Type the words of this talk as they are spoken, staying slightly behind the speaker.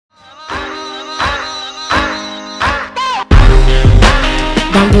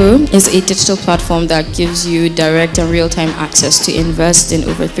Bamboo is a digital platform that gives you direct and real-time access to invest in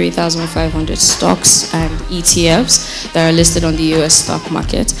over 3,500 stocks and ETFs that are listed on the US stock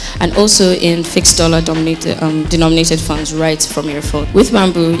market, and also in fixed dollar denominated funds right from your phone. With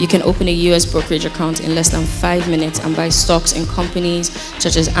Bamboo, you can open a US brokerage account in less than 5 minutes and buy stocks in companies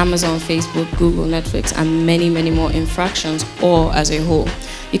such as Amazon, Facebook, Google, Netflix, and many, many more in fractions or as a whole.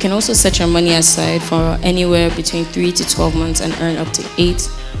 You can also set your money aside for anywhere between 3 to 12 months and earn up to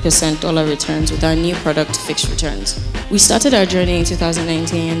 8% dollar returns with our new product, Fixed Returns. We started our journey in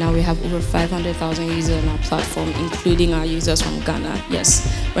 2019 and now we have over 500,000 users on our platform, including our users from Ghana.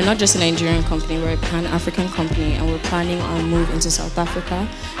 Yes, we're not just a Nigerian company, we're a Pan-African company, and we're planning our move into South Africa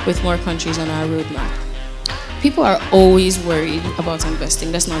with more countries on our roadmap. People are always worried about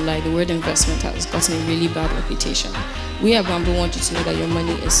investing. Let's not lie, the word investment has gotten a really bad reputation. We at Bamboo want you to know that your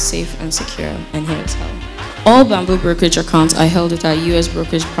money is safe and secure, and here's how. All Bamboo brokerage accounts are held with our US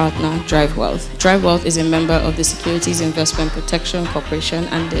brokerage partner, DriveWealth. DriveWealth is a member of the Securities Investment Protection Corporation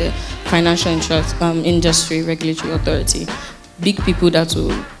and the Financial Industry Regulatory Authority. Big people that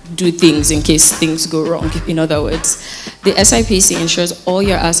will do things in case things go wrong, in other words. The SIPC insures all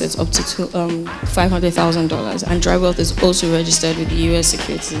your assets up to $500,000, and DriveWealth is also registered with the US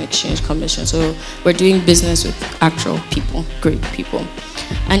Securities and Exchange Commission. So we're doing business with actual people, great people.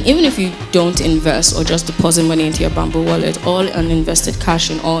 And even if you don't invest or just deposit money into your Bamboo wallet, all uninvested cash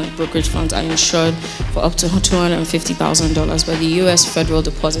in all brokerage funds are insured for up to $250,000 by the US Federal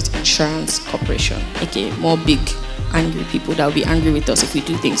Deposit Insurance Corporation, aka more big angry people that will be angry with us if we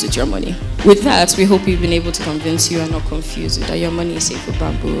do things with your money. With that, we hope we've been able to convince you and not confuse you that your money is safe with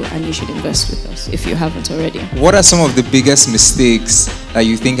Bamboo and you should invest with us if you haven't already. What are some of the biggest mistakes that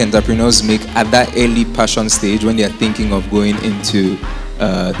you think entrepreneurs make at that early passion stage when they are thinking of going into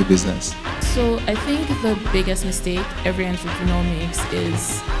the business? So I think the biggest mistake every entrepreneur makes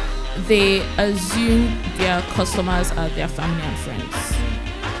is they assume their customers are their family and friends.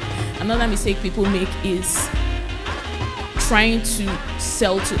 Another mistake people make is trying to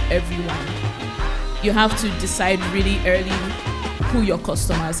sell to everyone. You have to decide really early who your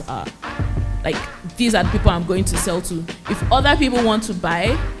customers are. Like, these are the people I'm going to sell to. If other people want to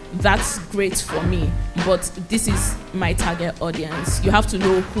buy, that's great for me, but this is my target audience. You have to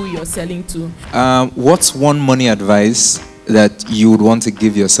know who you're selling to. What's one money advice that you would want to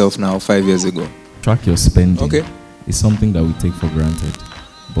give yourself now 5 years ago? Track your spending. Okay. It's something that we take for granted.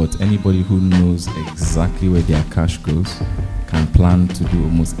 But anybody who knows exactly where their cash goes can plan to do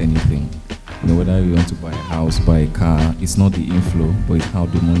almost anything. You know, whether you want to buy a house, buy a car, it's not the inflow, but it's how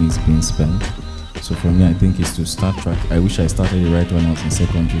the money is being spent. So for me, I think it's to start tracking. I wish I started it right when I was in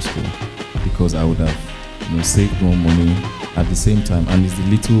secondary school, because I would have, saved more money at the same time. And it's the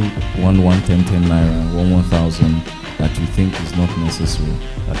little 10 naira, 1,000 that you think is not necessary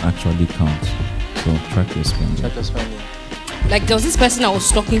that actually counts. So track your spending. Track your spending. Like, there was this person I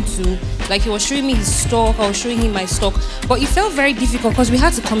was talking to, like, he was showing me his stock, I was showing him my stock, but it felt very difficult because we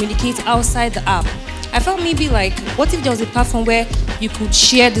had to communicate outside the app. I felt maybe like, what if there was a platform where you could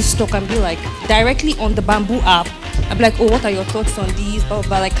share the stock and be like, directly on the Bamboo app, I'd be like, oh, what are your thoughts on these, but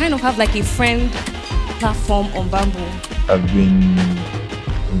like kind of have like a friend platform on Bamboo. I've been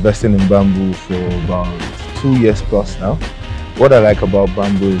investing in Bamboo for about 2 years plus now. What I like about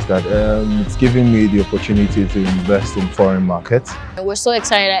Bamboo is that it's giving me the opportunity to invest in foreign markets. We're so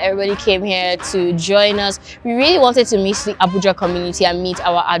excited that everybody came here to join us. We really wanted to meet the Abuja community and meet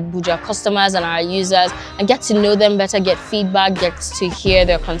our Abuja customers and our users and get to know them better, get feedback, get to hear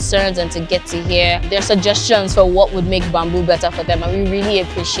their concerns and to get to hear their suggestions for what would make Bamboo better for them. And we really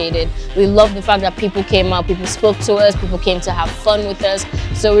appreciate it. We love the fact that people came out, people spoke to us, people came to have fun with us.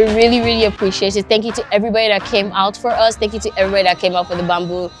 So we really, really appreciate it. Thank you to everybody that came out for us. Thank you to everybody that came out for the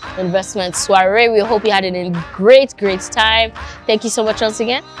Bamboo Investment Soiree. We hope you had a great time. Thank you so much once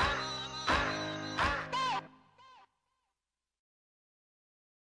again.